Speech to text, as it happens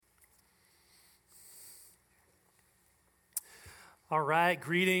All right,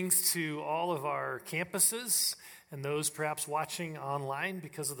 greetings to all of our campuses and those perhaps watching online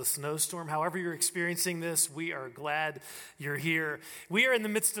because of the snowstorm. However you're experiencing this, we are glad you're here. We are in the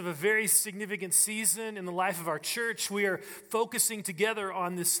midst of a very significant season in the life of our church. We are focusing together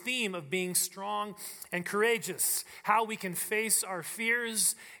on this theme of being strong and courageous, how we can face our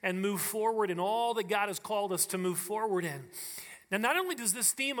fears and move forward in all that God has called us to move forward in. Now, not only does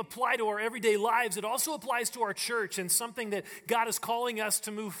this theme apply to our everyday lives, it also applies to our church and something that God is calling us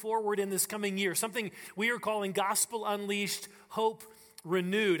to move forward in this coming year, something we are calling Gospel Unleashed, Hope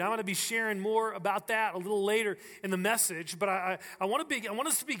Renewed. I'm going to be sharing more about that a little later in the message, but I want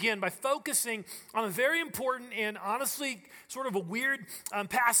us to begin by focusing on a very important and honestly sort of a weird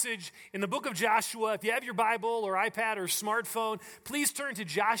passage in the book of Joshua. If you have your Bible or iPad or smartphone, please turn to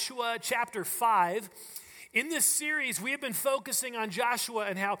Joshua chapter 5. In this series, we have been focusing on Joshua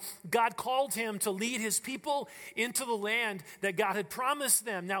and how God called him to lead his people into the land that God had promised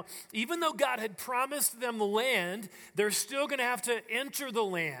them. Now, even though God had promised them the land, they're still going to have to enter the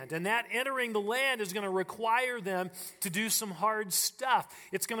land. And that entering the land is going to require them to do some hard stuff.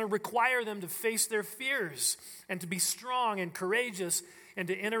 It's going to require them to face their fears and to be strong and courageous and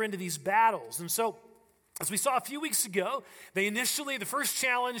to enter into these battles. And so, as we saw a few weeks ago, the first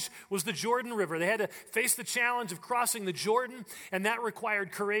challenge was the Jordan River. They had to face the challenge of crossing the Jordan, and that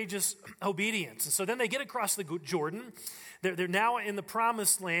required courageous obedience. And so then they get across the Jordan. They're now in the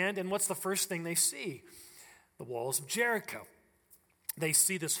promised land, and what's the first thing they see? The walls of Jericho. They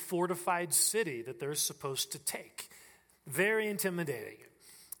see this fortified city that they're supposed to take. Very intimidating.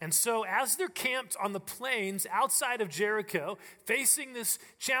 And so as they're camped on the plains outside of Jericho, facing this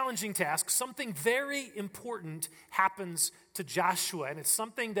challenging task, something very important happens to Joshua, and it's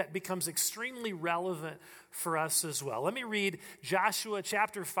something that becomes extremely relevant for us as well. Let me read Joshua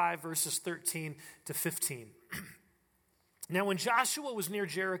chapter 5, verses 13 to 15. Now, when Joshua was near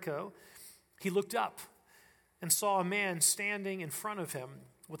Jericho, he looked up and saw a man standing in front of him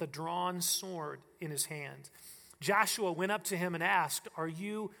with a drawn sword in his hand. Joshua went up to him and asked, "Are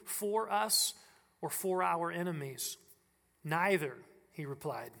you for us or for our enemies?" "Neither," he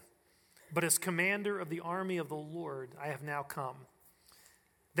replied, "but as commander of the army of the Lord, I have now come."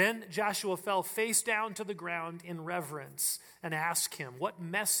 Then Joshua fell face down to the ground in reverence and asked him, "What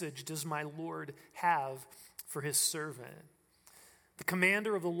message does my Lord have for his servant?" The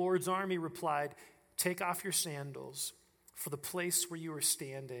commander of the Lord's army replied, "Take off your sandals, for the place where you are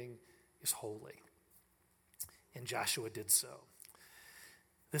standing is holy." And Joshua did so.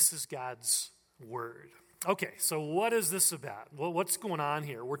 This is God's word. Okay, so what is this about? Well, what's going on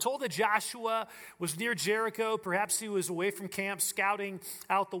here? We're told that Joshua was near Jericho. Perhaps he was away from camp scouting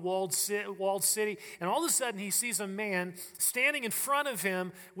out the walled city. And all of a sudden he sees a man standing in front of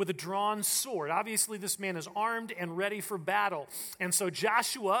him with a drawn sword. Obviously this man is armed and ready for battle. And so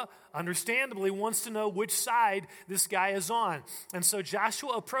Joshua, understandably, wants to know which side this guy is on. And so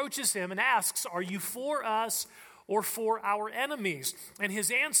Joshua approaches him and asks, "Are you for us or for our enemies?" And his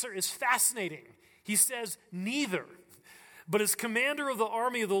answer is fascinating. He says, "Neither. But as commander of the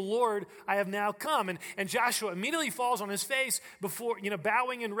army of the Lord, I have now come." And Joshua immediately falls on his face before,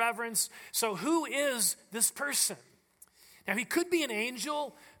 bowing in reverence. So who is this person? Now, he could be an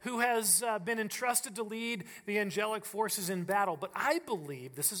angel who has been entrusted to lead the angelic forces in battle. But I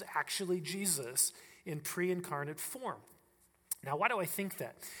believe this is actually Jesus in pre-incarnate form. Now, why do I think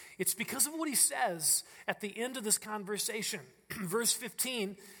that? It's because of what he says at the end of this conversation. Verse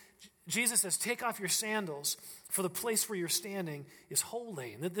 15, Jesus says, "Take off your sandals, for the place where you're standing is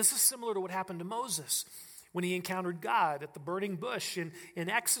holy." And this is similar to what happened to Moses when he encountered God at the burning bush in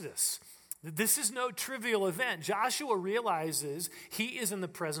Exodus. This is no trivial event. Joshua realizes he is in the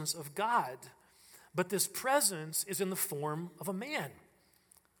presence of God, but this presence is in the form of a man,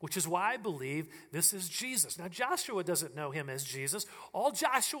 which is why I believe this is Jesus. Now, Joshua doesn't know him as Jesus. All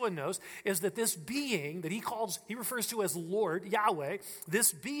Joshua knows is that this being that he refers to as Lord, Yahweh,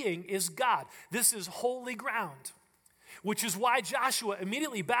 this being is God. This is holy ground, which is why Joshua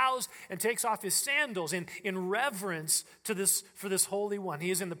immediately bows and takes off his sandals in reverence for this Holy One. He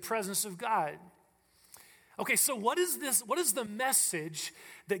is in the presence of God. Okay, so what is this? What is the message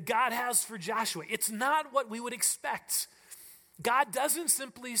that God has for Joshua? It's not what we would expect. God doesn't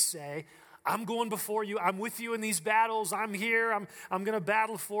simply say, "I'm going before you. I'm with you in these battles. I'm here. I'm going to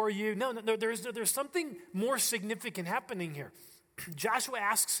battle for you." No, there's something more significant happening here. Joshua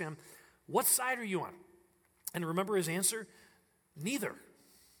asks him, "What side are you on?" And remember his answer? "Neither."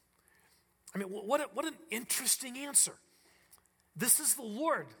 I mean, what an interesting answer. This is the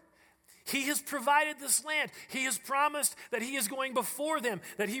Lord. He has provided this land. He has promised that he is going before them,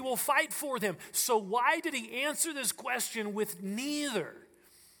 that he will fight for them. So why did he answer this question with neither?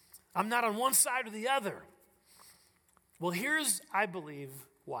 I'm not on one side or the other. Well, here's, I believe,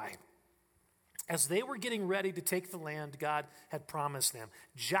 why. As they were getting ready to take the land God had promised them,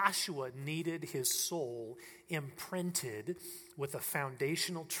 Joshua needed his soul imprinted with a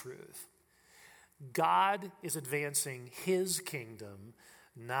foundational truth. God is advancing his kingdom,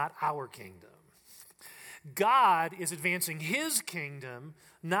 not our kingdom. God is advancing his kingdom,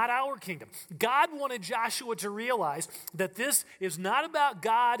 not our kingdom. God wanted Joshua to realize that this is not about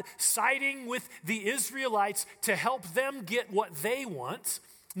God siding with the Israelites to help them get what they want.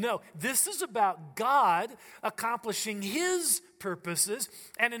 No, this is about God accomplishing his purposes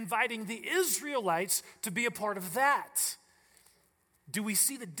and inviting the Israelites to be a part of that. Do you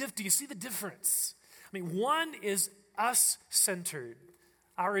see the difference? I mean, one is us-centered,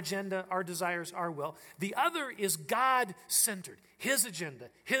 our agenda, our desires, our will. The other is God-centered, his agenda,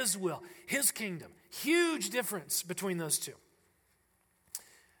 his will, his kingdom. Huge difference between those two.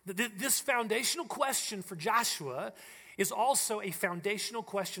 This foundational question for Joshua is also a foundational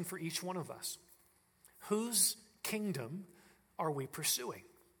question for each one of us. Whose kingdom are we pursuing?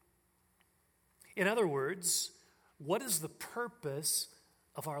 In other words, what is the purpose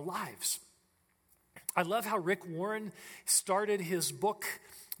of our lives? I love how Rick Warren started his book,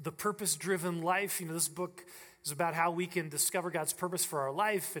 The Purpose-Driven Life. This book is about how we can discover God's purpose for our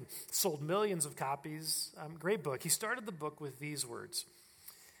life and sold millions of copies. Great book. He started the book with these words: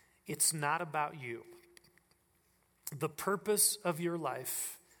 "It's not about you. The purpose of your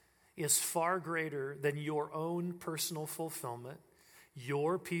life is far greater than your own personal fulfillment,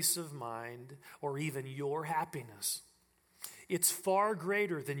 your peace of mind, or even your happiness. It's far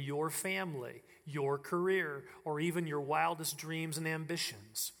greater than your family, your career, or even your wildest dreams and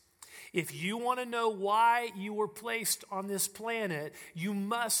ambitions. If you want to know why you were placed on this planet, you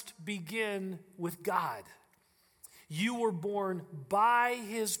must begin with God. You were born by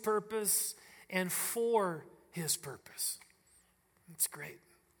his purpose and for his purpose." That's great.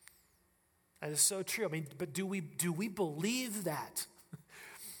 That is so true. I mean, but do we believe that?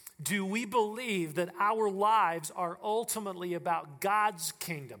 Do we believe that our lives are ultimately about God's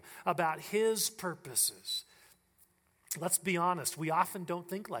kingdom, about his purposes? Let's be honest, we often don't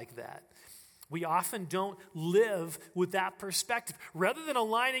think like that. We often don't live with that perspective. Rather than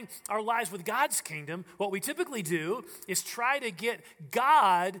aligning our lives with God's kingdom, what we typically do is try to get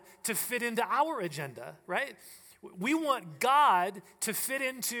God to fit into our agenda, right? We want God to fit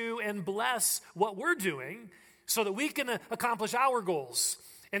into and bless what we're doing so that we can accomplish our goals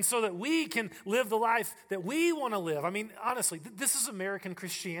and so that we can live the life that we want to live. I mean, honestly, this is American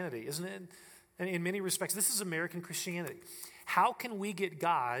Christianity, isn't it? And in many respects, this is American Christianity. How can we get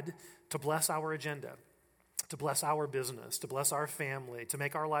God to bless our agenda, to bless our business, to bless our family, to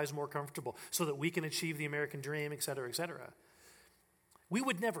make our lives more comfortable so that we can achieve the American dream, et cetera, et cetera? We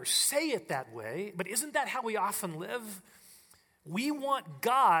would never say it that way, but isn't that how we often live? We want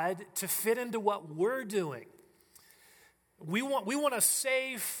God to fit into what we're doing. We want a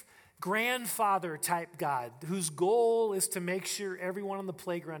safe grandfather type God whose goal is to make sure everyone on the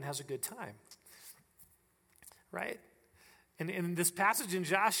playground has a good time, right? And this passage in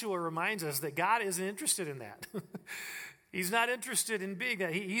Joshua reminds us that God isn't interested in that. He's not interested in being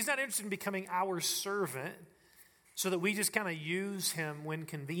that. He's not interested in becoming our servant so that we just kind of use him when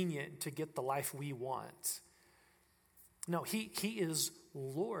convenient to get the life we want. No, he is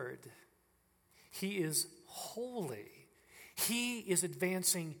Lord. He is holy. He is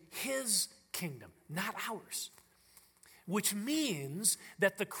advancing his kingdom, not ours. Which means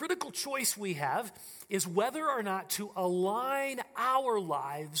that the critical choice we have is whether or not to align our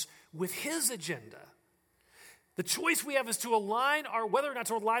lives with his agenda. The choice we have is to whether or not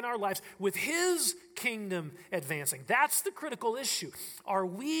to align our lives with his kingdom advancing. That's the critical issue. Are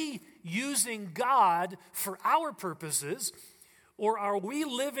we using God for our purposes, or are we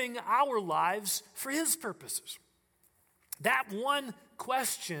living our lives for his purposes? That one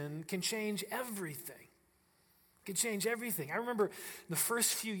question can change everything. Could change everything. I remember the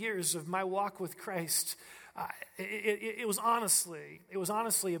first few years of my walk with Christ, it was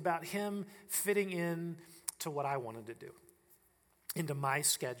honestly about him fitting in to what I wanted to do, into my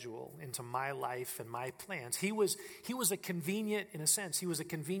schedule, into my life and my plans. He was a convenient, in a sense, he was a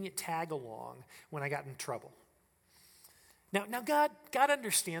convenient tag along when I got in trouble. Now God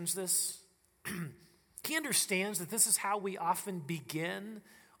understands this. He understands that this is how we often begin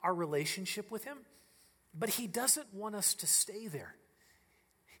our relationship with him. But he doesn't want us to stay there.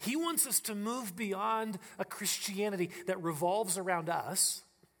 He wants us to move beyond a Christianity that revolves around us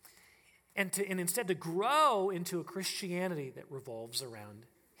and instead to grow into a Christianity that revolves around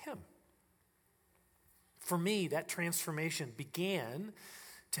him. For me, that transformation began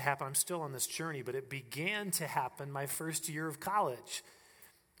to happen. I'm still on this journey, but it began to happen my first year of college.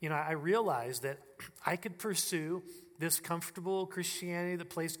 I realized that I could pursue this comfortable Christianity that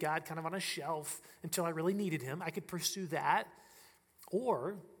placed God kind of on a shelf until I really needed him. I could pursue that,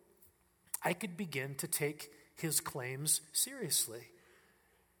 or I could begin to take his claims seriously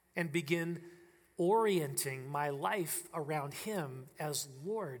and begin orienting my life around him as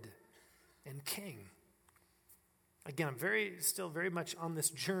Lord and King. Again, I'm still very much on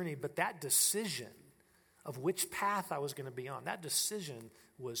this journey, but that decision of which path I was going to be on, that decision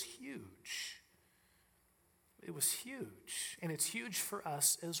was huge. It was huge, and it's huge for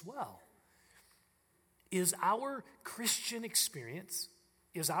us as well. Is our Christian experience,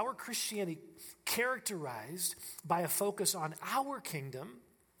 is our Christianity characterized by a focus on our kingdom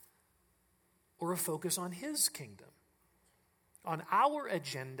or a focus on his kingdom? On our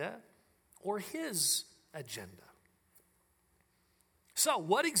agenda or his agenda? So,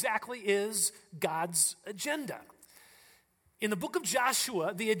 what exactly is God's agenda? In the book of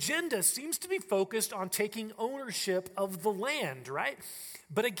Joshua, the agenda seems to be focused on taking ownership of the land, right?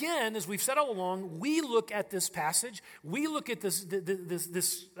 But again, as we've said all along, we look at this passage, we look at this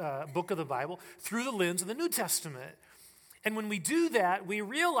book of the Bible through the lens of the New Testament. And when we do that, we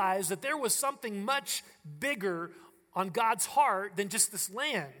realize that there was something much bigger on God's heart than just this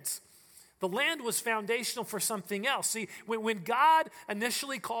land. The land was foundational for something else. See, when God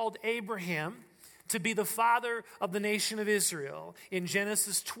initially called Abraham to be the father of the nation of Israel in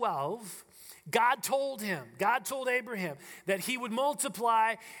Genesis 12, God told Abraham that he would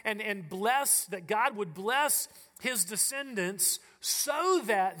multiply and bless, that God would bless his descendants so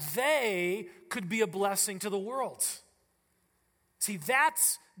that they could be a blessing to the world. See,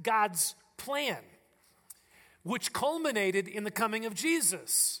 that's God's plan, which culminated in the coming of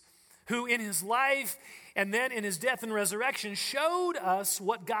Jesus, who in his life and then in his death and resurrection showed us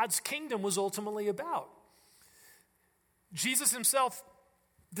what God's kingdom was ultimately about. Jesus himself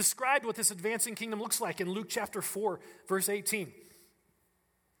described what this advancing kingdom looks like in Luke chapter 4, verse 18.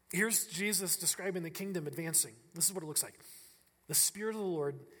 Here's Jesus describing the kingdom advancing. This is what it looks like. The Spirit of the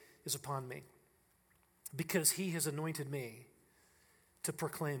Lord is upon me because he has anointed me to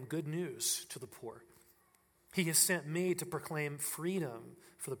proclaim good news to the poor. He has sent me to proclaim freedom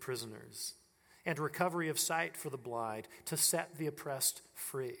for the prisoners and recovery of sight for the blind, to set the oppressed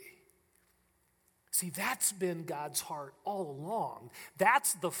free. See, that's been God's heart all along.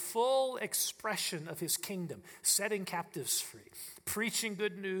 That's the full expression of his kingdom, setting captives free, preaching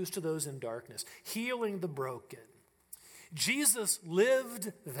good news to those in darkness, healing the broken. Jesus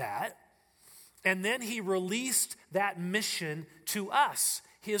lived that, and then he released that mission to us,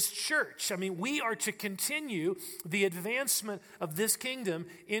 his church. I mean, we are to continue the advancement of this kingdom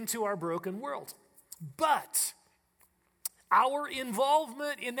into our broken world. But our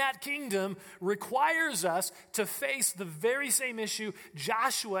involvement in that kingdom requires us to face the very same issue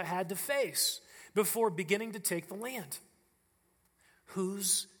Joshua had to face before beginning to take the land.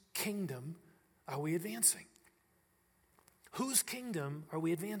 Whose kingdom are we advancing? Whose kingdom are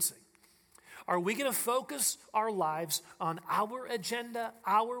we advancing? Are we going to focus our lives on our agenda,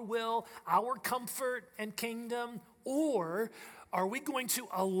 our will, our comfort and kingdom, or are we going to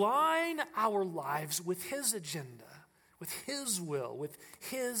align our lives with his agenda, with his will, with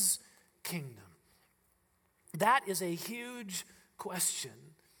his kingdom? That is a huge question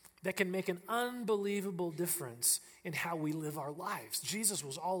that can make an unbelievable difference in how we live our lives. Jesus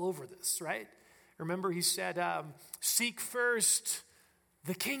was all over this, right? Remember, he said, seek first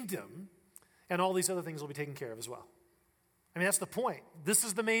the kingdom, and all these other things will be taken care of as well. I mean, that's the point. This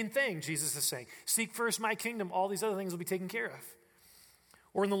is the main thing Jesus is saying. Seek first my kingdom, all these other things will be taken care of.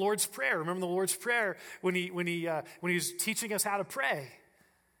 Or in the Lord's Prayer. Remember the Lord's Prayer when he was teaching us how to pray.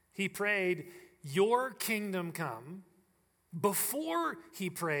 He prayed, your kingdom come, before he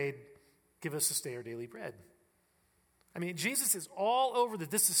prayed, give us this day our daily bread. I mean, Jesus is all over this.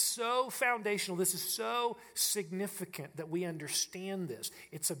 This is so foundational. This is so significant that we understand this.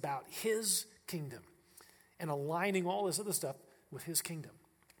 It's about his kingdom and aligning all this other stuff with his kingdom.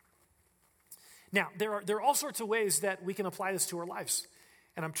 Now, there are all sorts of ways that we can apply this to our lives.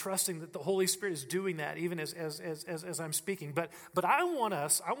 And I'm trusting that the Holy Spirit is doing that even as I'm speaking. But I want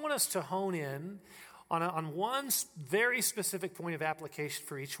us to hone in on one very specific point of application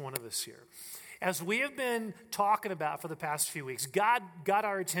for each one of us here. As we have been talking about for the past few weeks, God got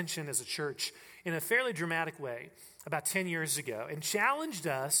our attention as a church in a fairly dramatic way about 10 years ago and challenged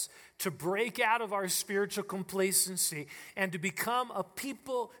us to break out of our spiritual complacency and to become a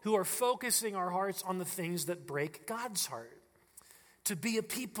people who are focusing our hearts on the things that break God's heart. To be a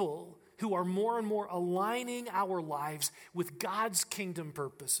people who are more and more aligning our lives with God's kingdom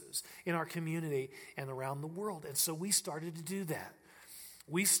purposes in our community and around the world. And so we started to do that.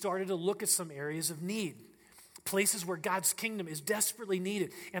 We started to look at some areas of need, places where God's kingdom is desperately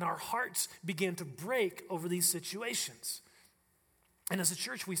needed, and our hearts began to break over these situations. And as a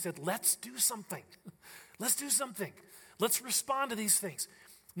church, we said, let's do something. Let's do something. Let's respond to these things.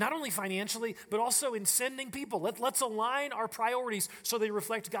 Not only financially, but also in sending people. Let's align our priorities so they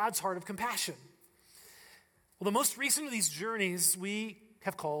reflect God's heart of compassion. Well, the most recent of these journeys we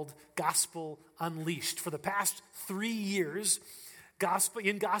have called Gospel Unleashed. For the past 3 years,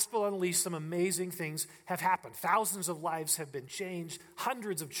 in Gospel Unleashed, some amazing things have happened. Thousands of lives have been changed.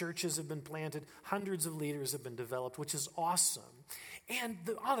 Hundreds of churches have been planted. Hundreds of leaders have been developed, which is awesome. And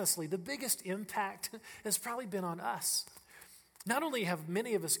honestly, the biggest impact has probably been on us. Not only have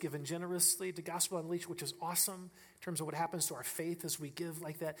many of us given generously to Gospel Unleashed, which is awesome in terms of what happens to our faith as we give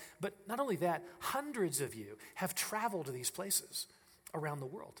like that, but not only that, hundreds of you have traveled to these places around the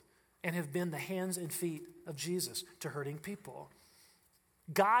world and have been the hands and feet of Jesus to hurting people.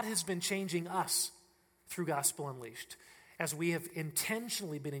 God has been changing us through Gospel Unleashed as we have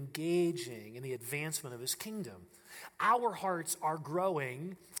intentionally been engaging in the advancement of his kingdom. Our hearts are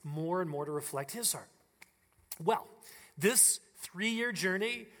growing more and more to reflect his heart. Well, this 3-year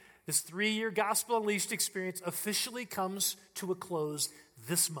journey, this 3-year Gospel Unleashed experience officially comes to a close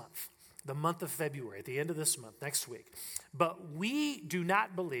this month, the month of February, at the end of this month, next week. But we do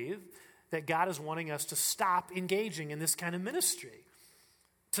not believe that God is wanting us to stop engaging in this kind of ministry,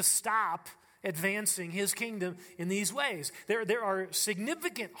 to stop advancing his kingdom in these ways. There are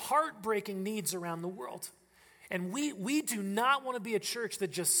significant, heartbreaking needs around the world. And we do not want to be a church that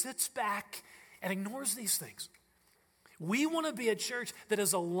just sits back and ignores these things. We want to be a church that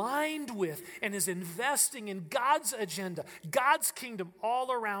is aligned with and is investing in God's agenda, God's kingdom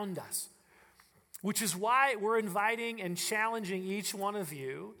all around us, which is why we're inviting and challenging each one of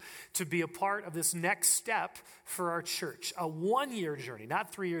you to be a part of this next step for our church, a 1-year journey,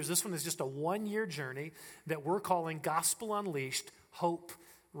 not 3 years. This one is just a 1-year journey that we're calling Gospel Unleashed, Hope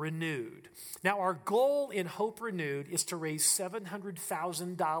Renewed. Now, our goal in Hope Renewed is to raise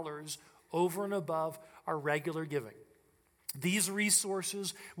 $700,000 over and above our regular giving. These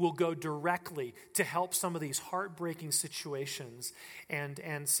resources will go directly to help some of these heartbreaking situations and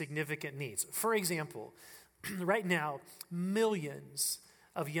significant needs. For example, right now, millions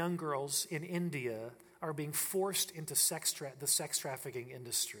of young girls in India are being forced into the sex trafficking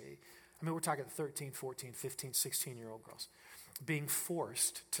industry. I mean, we're talking 13, 14, 15, 16-year-old girls being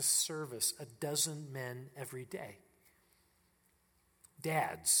forced to service a dozen men every day.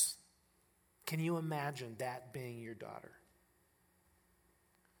 Dads, can you imagine that being your daughter?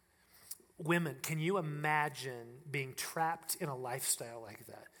 Women, can you imagine being trapped in a lifestyle like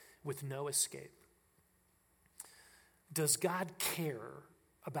that with no escape? Does God care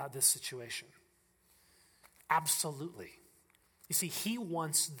about this situation? Absolutely. You see, he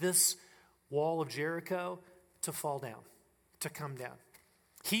wants this wall of Jericho to fall down, to come down.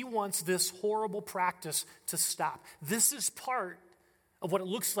 He wants this horrible practice to stop. This is part of what it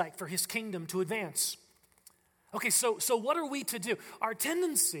looks like for his kingdom to advance. Okay, so what are we to do? Our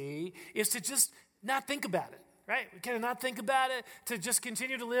tendency is to just not think about it, right? We kind of not think about it, to just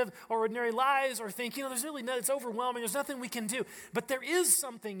continue to live ordinary lives or think, there's really no, it's overwhelming, there's nothing we can do. But there is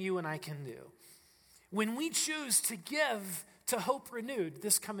something you and I can do. When we choose to give to Hope Renewed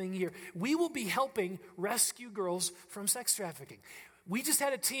this coming year, we will be helping rescue girls from sex trafficking. We just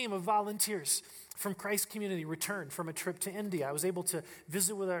had a team of volunteers from Christ Community return from a trip to India. I was able to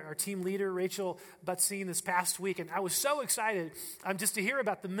visit with our team leader, Rachel Buttsine, this past week, and I was so excited just to hear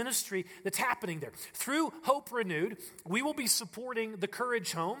about the ministry that's happening there. Through Hope Renewed, we will be supporting the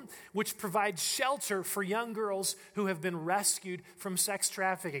Courage Home, which provides shelter for young girls who have been rescued from sex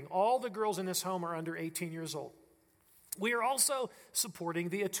trafficking. All the girls in this home are under 18 years old. We are also supporting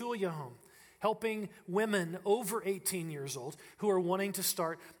the Atulya Home, helping women over 18 years old who are wanting to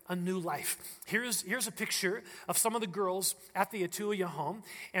start a new life. Here's a picture of some of the girls at the Atulya Home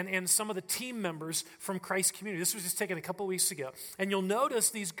and some of the team members from Christ Community. This was just taken a couple weeks ago. And you'll notice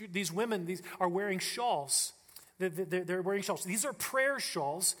these women are wearing shawls. They're wearing shawls. These are prayer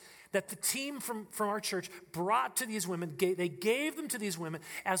shawls that the team from our church brought to these women. They gave them to these women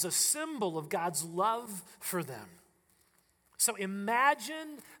as a symbol of God's love for them. So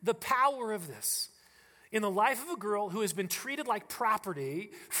imagine the power of this in the life of a girl who has been treated like property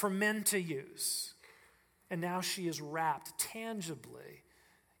for men to use. And now she is wrapped tangibly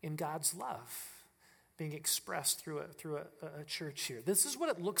in God's love, being expressed through a church here. This is what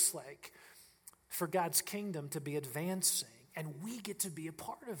it looks like for God's kingdom to be advancing, and we get to be a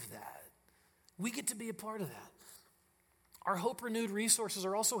part of that. We get to be a part of that. Our Hope Renewed resources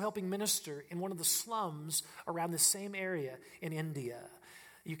are also helping minister in one of the slums around the same area in India.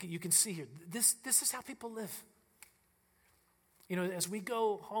 You can see here, this is how people live. You know, as we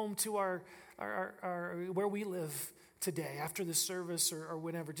go home to our where we live today after the service or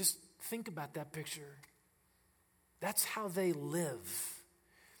whatever, just think about that picture. That's how they live.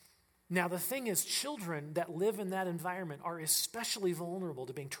 Now, the thing is, children that live in that environment are especially vulnerable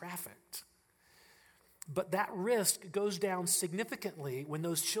to being trafficked. But that risk goes down significantly when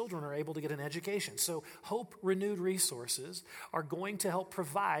those children are able to get an education. So Hope Renewed resources are going to help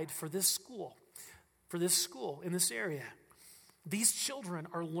provide for this school in this area. These children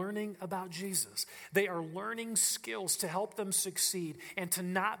are learning about Jesus. They are learning skills to help them succeed and to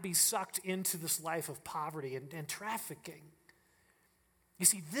not be sucked into this life of poverty and trafficking. You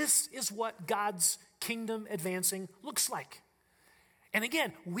see, this is what God's kingdom advancing looks like. And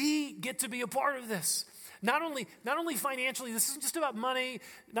again, we get to be a part of this. Not only financially, this isn't just about money,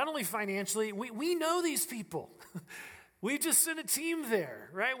 not only financially, we know these people. We just sent a team there,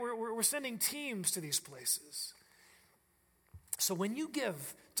 right? We're sending teams to these places. So when you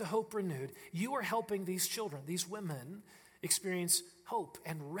give to Hope Renewed, you are helping these children, these women, experience hope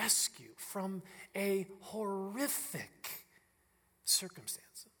and rescue from a horrific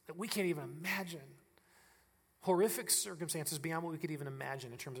circumstance that we can't even imagine. Horrific circumstances beyond what we could even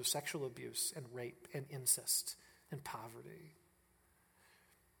imagine in terms of sexual abuse and rape and incest and poverty.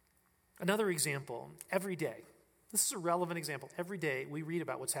 Another example, every day. This is a relevant example. Every day we read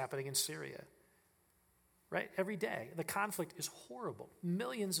about what's happening in Syria. Right? Every day. The conflict is horrible.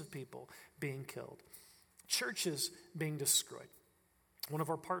 Millions of people being killed. Churches being destroyed. One of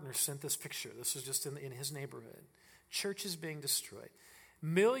our partners sent this picture. This was just in his neighborhood. Churches being destroyed.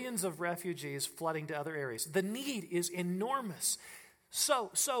 Millions of refugees flooding to other areas. The need is enormous.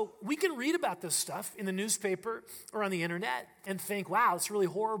 So we can read about this stuff in the newspaper or on the internet and think, wow, it's really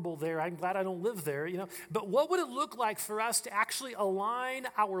horrible there. I'm glad I don't live there, you know. But what would it look like for us to actually align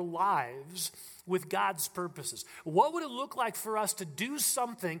our lives with God's purposes? What would it look like for us to do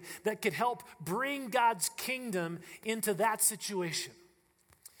something that could help bring God's kingdom into that situation?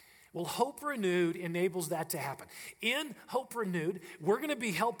 Well, Hope Renewed enables that to happen. In Hope Renewed, we're going to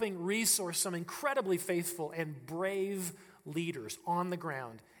be helping resource some incredibly faithful and brave leaders on the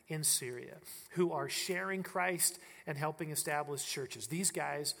ground in Syria who are sharing Christ and helping establish churches. These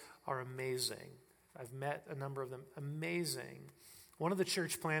guys are amazing. I've met a number of them. Amazing. One of the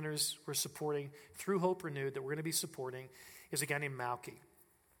church planters we're supporting through Hope Renewed that we're going to be supporting is a guy named Malky.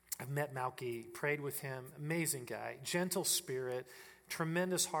 I've met Malky, prayed with him. Amazing guy. Gentle spirit,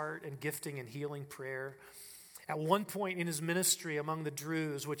 tremendous heart and gifting and healing prayer. At one point in his ministry among the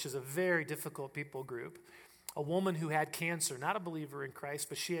Druze, which is a very difficult people group, a woman who had cancer, not a believer in Christ,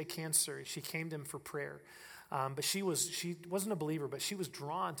 but she had cancer. She came to him for prayer. But she wasn't a believer, but she was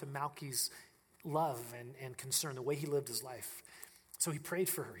drawn to Malky's love and concern, the way he lived his life. So he prayed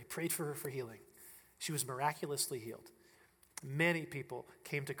for her. He prayed for her for healing. She was miraculously healed. Many people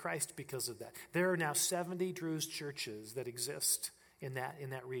came to Christ because of that. There are now 70 Druze churches that exist in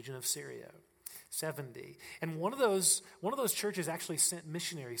that region of Syria. 70. And one of those churches actually sent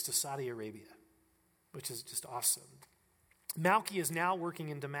missionaries to Saudi Arabia, which is just awesome. Malky is now working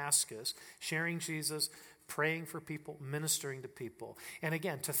in Damascus, sharing Jesus, praying for people, ministering to people. And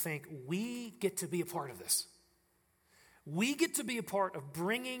again, to think we get to be a part of this. We get to be a part of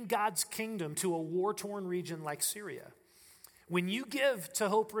bringing God's kingdom to a war-torn region like Syria. When you give to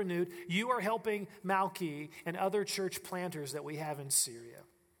Hope Renewed, you are helping Malky and other church planters that we have in Syria.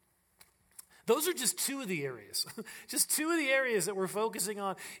 Those are just two of the areas. Just two of the areas that we're focusing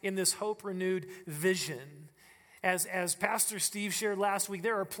on in this Hope Renewed vision. As Pastor Steve shared last week,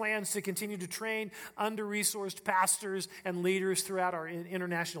 there are plans to continue to train under-resourced pastors and leaders throughout our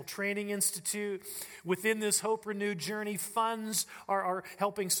International Training Institute. Within this Hope Renewed journey, funds are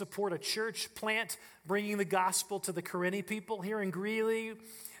helping support a church plant, bringing the gospel to the Karenni people here in Greeley.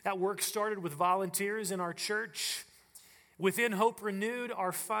 That work started with volunteers in our church. Within Hope Renewed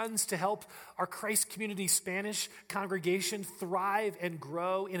are funds to help our Christ Community Spanish congregation thrive and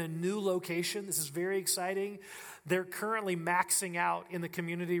grow in a new location. This is very exciting. They're currently maxing out in the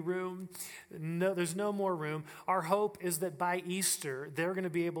community room. No, there's no more room. Our hope is that by Easter, they're going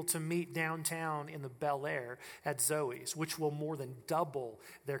to be able to meet downtown in the Bel Air at Zoe's, which will more than double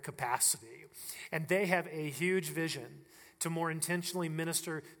their capacity. And they have a huge vision to more intentionally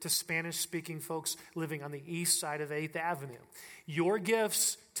minister to Spanish-speaking folks living on the east side of 8th Avenue. Your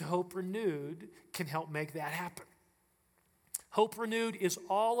gifts to Hope Renewed can help make that happen. Hope Renewed is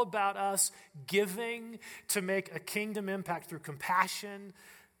all about us giving to make a kingdom impact through compassion,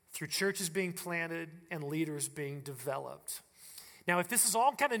 through churches being planted, and leaders being developed. Now, if this is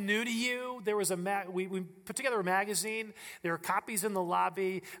all kind of new to you, there was we put together a magazine. There are copies in the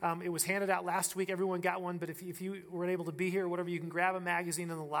lobby. It was handed out last week. Everyone got one. But if you weren't able to be here or whatever, you can grab a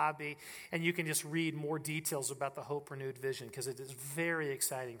magazine in the lobby, and you can just read more details about the Hope Renewed vision, because it is very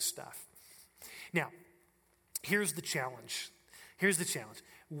exciting stuff. Now, here's the challenge.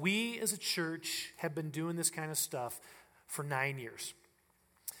 We as a church have been doing this kind of stuff for 9 years.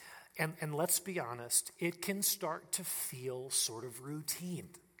 And let's be honest, it can start to feel sort of routine,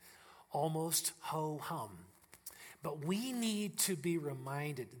 almost ho-hum. But we need to be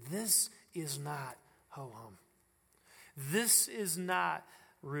reminded, this is not ho-hum. This is not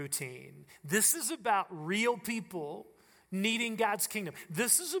routine. This is about real people needing God's kingdom.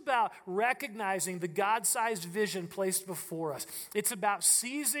 This is about recognizing the God-sized vision placed before us. It's about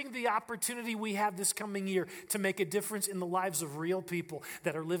seizing the opportunity we have this coming year to make a difference in the lives of real people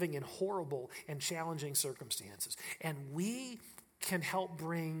that are living in horrible and challenging circumstances. And we can help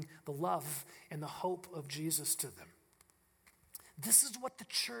bring the love and the hope of Jesus to them. This is what the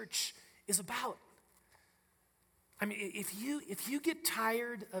church is about. I mean, if you get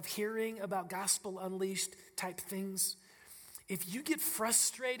tired of hearing about Gospel Unleashed type things, if you get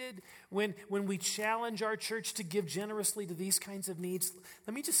frustrated when we challenge our church to give generously to these kinds of needs,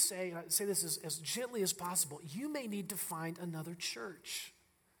 let me just say this as gently as possible, you may need to find another church.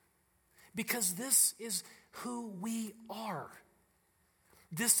 Because this is who we are.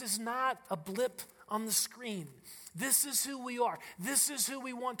 This is not a blip on the screen. This is who we are. This is who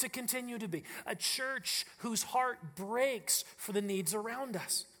we want to continue to be. A church whose heart breaks for the needs around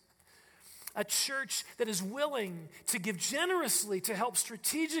us. A church that is willing to give generously to help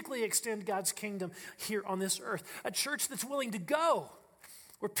strategically extend God's kingdom here on this earth. A church that's willing to go,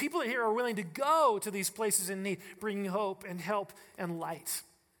 where people here are willing to go to these places in need, bringing hope and help and light.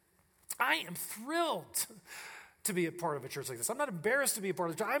 I am thrilled to be a part of a church like this. I'm not embarrassed to be a part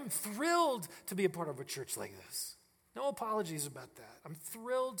of the church. I'm thrilled to be a part of a church like this. No apologies about that. I'm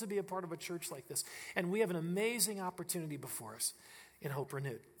thrilled to be a part of a church like this. And we have an amazing opportunity before us in Hope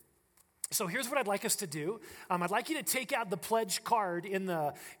Renewed. So here's what I'd like us to do. I'd like you to take out the pledge card in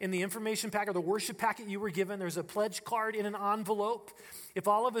the information pack or the worship packet you were given. There's a pledge card in an envelope. If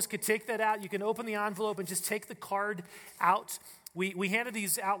all of us could take that out, you can open the envelope and just take the card out. We handed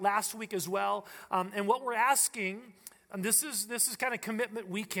these out last week as well. And what we're asking, and this is kind of commitment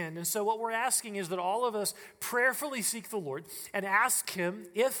weekend. And so what we're asking is that all of us prayerfully seek the Lord and ask him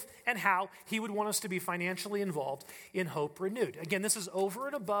if and how he would want us to be financially involved in Hope Renewed. Again, this is over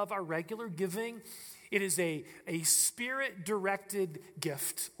and above our regular giving. It is a spirit-directed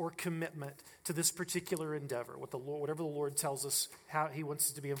gift or commitment to this particular endeavor. Whatever the Lord tells us how he wants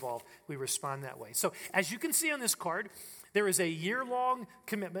us to be involved, we respond that way. So as you can see on this card, there is a year-long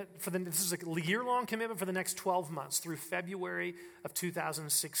commitment this is a year-long commitment for the next 12 months through February of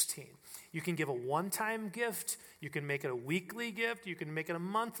 2016. You can give a one-time gift. You can make it a weekly gift. You can make it a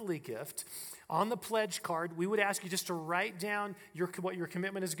monthly gift. On the pledge card, we would ask you just to write down what your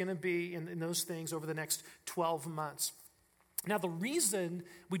commitment is going to be in those things over the next 12 months. Now, the reason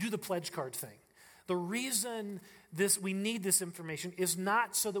we do the pledge card thing, the reason we need this information is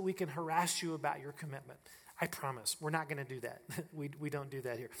not so that we can harass you about your commitment. I promise, we're not going to do that. We don't do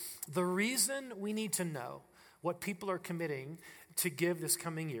that here. The reason we need to know what people are committing to give this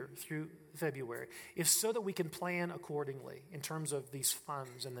coming year through February is so that we can plan accordingly in terms of these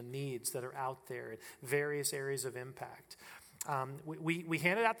funds and the needs that are out there in various areas of impact. We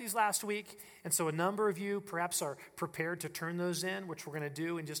handed out these last week, and so a number of you perhaps are prepared to turn those in, which we're going to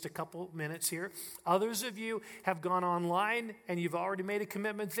do in just a couple minutes here. Others of you have gone online, and you've already made a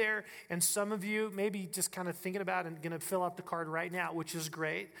commitment there, and some of you maybe just kind of thinking about and going to fill out the card right now, which is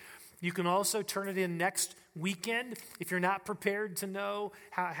great. You can also turn it in next weekend if you're not prepared to know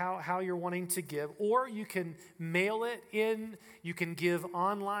how you're wanting to give. Or you can mail it in. You can give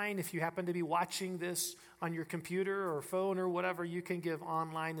online. If you happen to be watching this on your computer or phone or whatever, you can give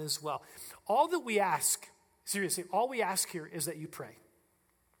online as well. All that we ask Seriously, all we ask here is that you pray.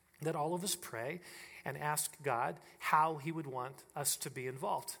 That all of us pray and ask God how he would want us to be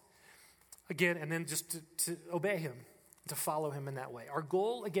involved. Again, and then just to obey him, to follow him in that way. Our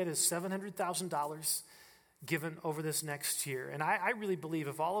goal, again, is $700,000 given over this next year. And I really believe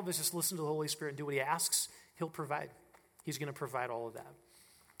if all of us just listen to the Holy Spirit and do what he asks, he'll provide. He's going to provide all of that.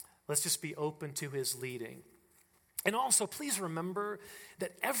 Let's just be open to his leading. And also, please remember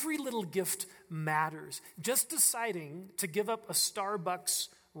that every little gift matters. Just deciding to give up a Starbucks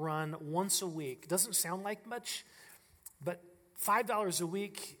run once a week doesn't sound like much, but $5 a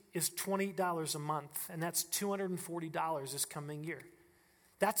week is $20 a month, and that's $240 this coming year.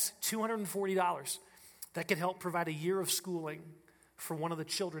 That's $240 that could help provide a year of schooling for one of the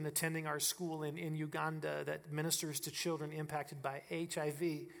children attending our school in Uganda that ministers to children impacted by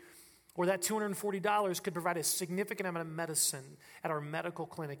HIV. Or that $240 could provide a significant amount of medicine at our medical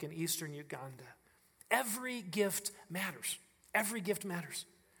clinic in eastern Uganda. Every gift matters. Every gift matters.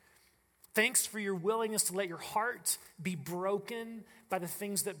 Thanks for your willingness to let your heart be broken by the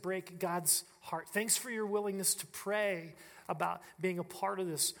things that break God's heart. Thanks for your willingness to pray about being a part of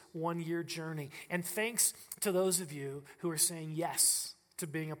this one-year journey. And thanks to those of you who are saying yes to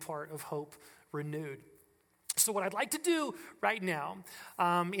being a part of Hope Renewed. So what I'd like to do right now,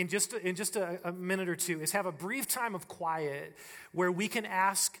 in just a minute or two, is have a brief time of quiet where we can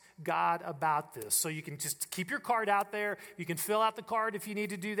ask God about this. So you can just keep your card out there. You can fill out the card if you need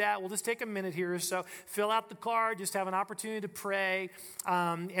to do that. We'll just take a minute here or so. Fill out the card. Just have an opportunity to pray.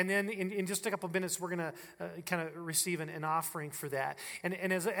 And then in just a couple of minutes, we're going to kind of receive an offering for that. And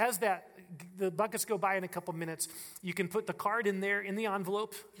as the buckets go by in a couple of minutes, you can put the card in there in the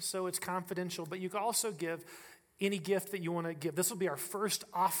envelope so it's confidential. But you can also give any gift that you want to give. This will be our first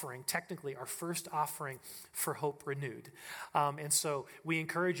offering, technically our first offering for Hope Renewed. And so we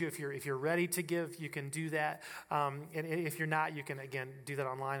encourage you, if you're ready to give, you can do that. And if you're not, you can, again, do that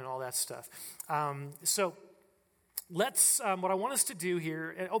online and all that stuff. So let's, what I want us to do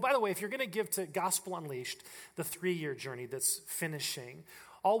here, and, oh, by the way, if you're going to give to Gospel Unleashed, the 3-year journey that's finishing,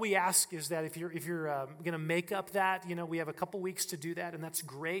 all we ask is that if you're going to make up that, we have a couple weeks to do that, and that's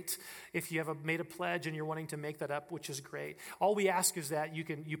great. If you have made a pledge and you're wanting to make that up, which is great. All we ask is that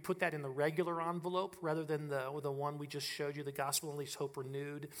you put that in the regular envelope rather than the one we just showed you, the Gospel Unleashed Hope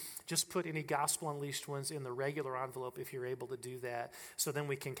Renewed. Just put any Gospel Unleashed ones in the regular envelope if you're able to do that. So then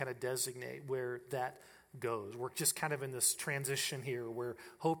we can kind of designate where that goes. We're just kind of in this transition here where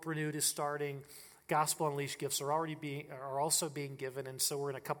Hope Renewed is starting. Gospel Unleashed gifts are also being given, and so we're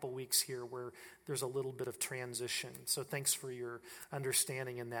in a couple weeks here where there's a little bit of transition. So thanks for your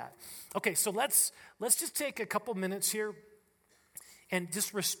understanding in that. Okay, so let's just take a couple minutes here and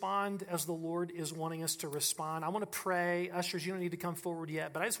just respond as the Lord is wanting us to respond. I want to pray. Ushers, you don't need to come forward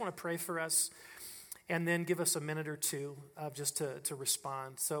yet, but I just want to pray for us and then give us a minute or two just to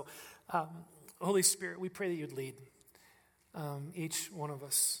respond. So, Holy Spirit, we pray that you'd lead each one of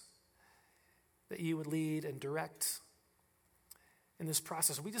us, that you would lead and direct in this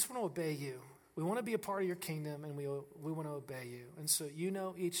process. We just want to obey you. We want to be a part of your kingdom, and we want to obey you. And so you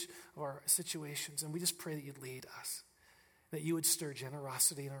know each of our situations, and we just pray that you'd lead us, that you would stir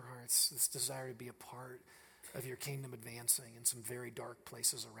generosity in our hearts, this desire to be a part of your kingdom advancing in some very dark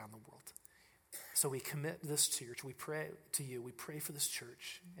places around the world. So we commit this church. We pray to you. We pray for this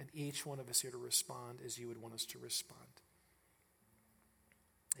church and each one of us here to respond as you would want us to respond.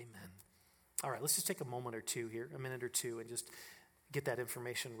 Amen. All right, let's just take a moment or two here, a minute or two, and just get that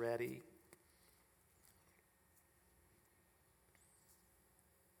information ready.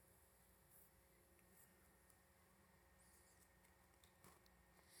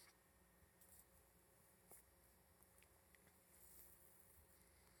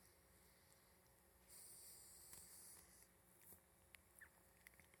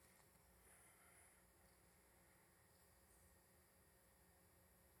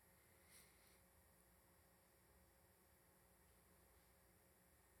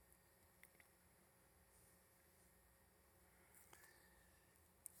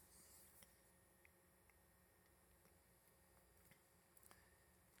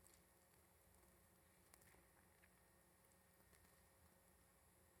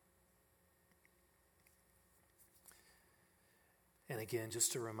 And again,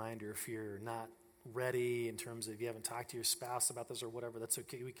 just a reminder, if you're not ready in terms of you haven't talked to your spouse about this or whatever, that's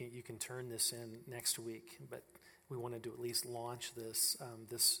okay. You can turn this in next week, but we wanted to at least launch this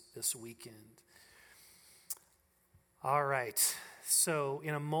this weekend. All right. So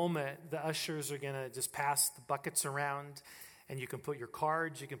in a moment, the ushers are going to just pass the buckets around, And you can put your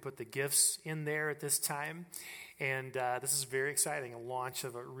cards, you can put the gifts in there at this time. And this is very exciting, a launch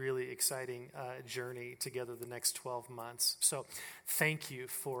of a really exciting journey together the next 12 months. So thank you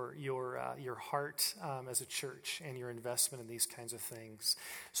for your heart as a church and your investment in these kinds of things.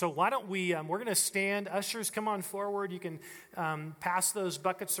 So why don't we're going to stand. Ushers, come on forward. You can pass those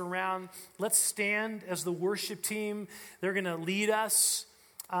buckets around. Let's stand as the worship team. They're going to lead us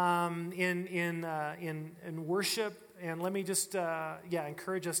in worship. And let me just,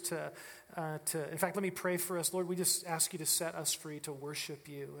 encourage us to, in fact, let me pray for us. Lord, we just ask you to set us free to worship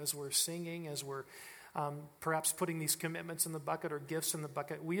you as we're singing, as we're perhaps putting these commitments in the bucket or gifts in the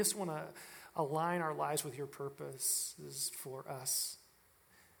bucket. We just want to align our lives with your purposes for us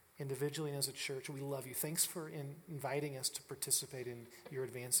individually and as a church. We love you. Thanks for inviting us to participate in your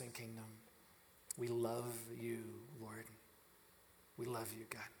advancing kingdom. We love you, Lord. We love you,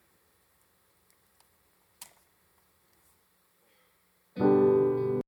 God.